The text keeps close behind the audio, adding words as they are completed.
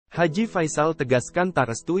Haji Faisal tegaskan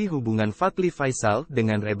tak restui hubungan Fadly Faisal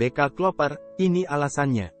dengan Rebecca Klopper, ini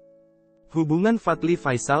alasannya. Hubungan Fadly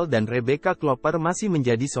Faisal dan Rebecca Klopper masih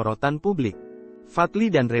menjadi sorotan publik.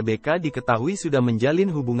 Fadly dan Rebecca diketahui sudah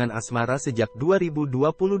menjalin hubungan asmara sejak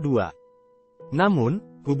 2022. Namun,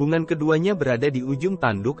 hubungan keduanya berada di ujung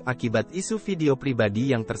tanduk akibat isu video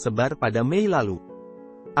pribadi yang tersebar pada Mei lalu.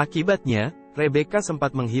 Akibatnya, Rebecca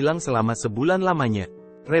sempat menghilang selama sebulan lamanya.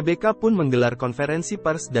 Rebecca pun menggelar konferensi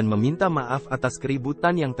pers dan meminta maaf atas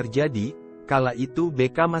keributan yang terjadi, kala itu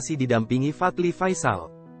Becca masih didampingi Fadly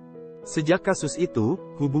Faisal. Sejak kasus itu,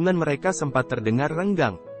 hubungan mereka sempat terdengar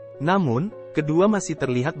renggang. Namun, kedua masih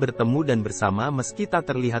terlihat bertemu dan bersama meski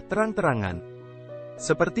tak terlihat terang-terangan.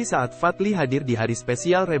 Seperti saat Fadly hadir di hari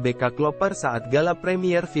spesial Rebecca Klopper saat gala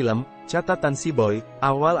premier film, Catatan Si Boy,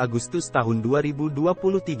 awal Agustus tahun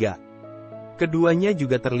 2023. Keduanya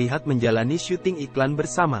juga terlihat menjalani syuting iklan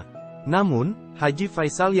bersama. Namun, Haji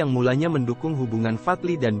Faisal yang mulanya mendukung hubungan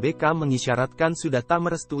Fadly dan Becca mengisyaratkan sudah tak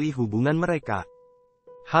merestui hubungan mereka.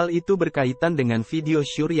 Hal itu berkaitan dengan video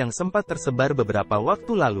syur yang sempat tersebar beberapa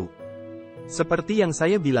waktu lalu. Seperti yang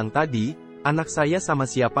saya bilang tadi, anak saya sama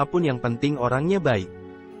siapapun yang penting orangnya baik.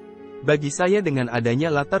 Bagi saya dengan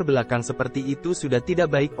adanya latar belakang seperti itu sudah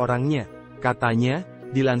tidak baik orangnya, katanya,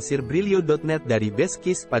 dilansir Brilio.net dari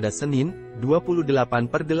Beskis pada Senin,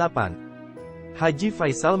 28/8. Haji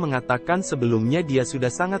Faisal mengatakan sebelumnya dia sudah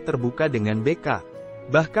sangat terbuka dengan Becca.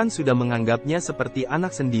 Bahkan sudah menganggapnya seperti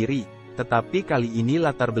anak sendiri, tetapi kali ini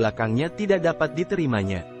latar belakangnya tidak dapat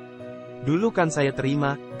diterimanya. Dulu kan saya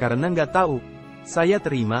terima, karena nggak tahu. Saya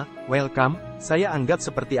terima, welcome, saya anggap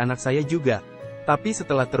seperti anak saya juga. Tapi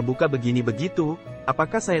setelah terbuka begini-begitu,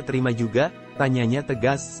 apakah saya terima juga? Tanyanya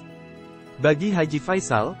tegas. Bagi Haji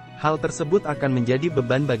Faisal, hal tersebut akan menjadi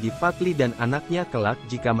beban bagi Fadly dan anaknya kelak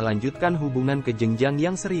jika melanjutkan hubungan ke jenjang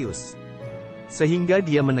yang serius. Sehingga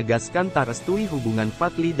dia menegaskan tak restui hubungan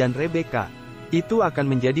Fadly dan Rebecca. Itu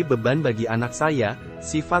akan menjadi beban bagi anak saya,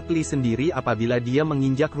 si Fadly sendiri apabila dia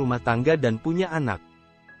menginjak rumah tangga dan punya anak.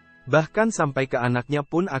 Bahkan sampai ke anaknya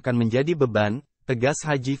pun akan menjadi beban, tegas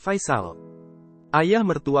Haji Faisal. Ayah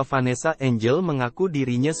mertua Vanessa Angel mengaku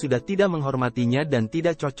dirinya sudah tidak menghormatinya dan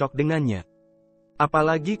tidak cocok dengannya.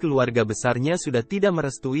 Apalagi keluarga besarnya sudah tidak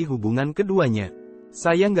merestui hubungan keduanya.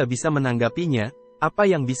 Saya nggak bisa menanggapinya, apa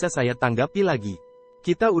yang bisa saya tanggapi lagi?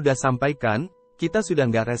 Kita udah sampaikan, kita sudah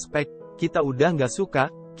nggak respect, kita udah nggak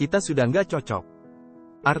suka, kita sudah nggak cocok.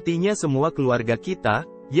 Artinya semua keluarga kita,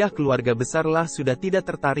 ya keluarga besarlah sudah tidak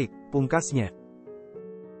tertarik, pungkasnya.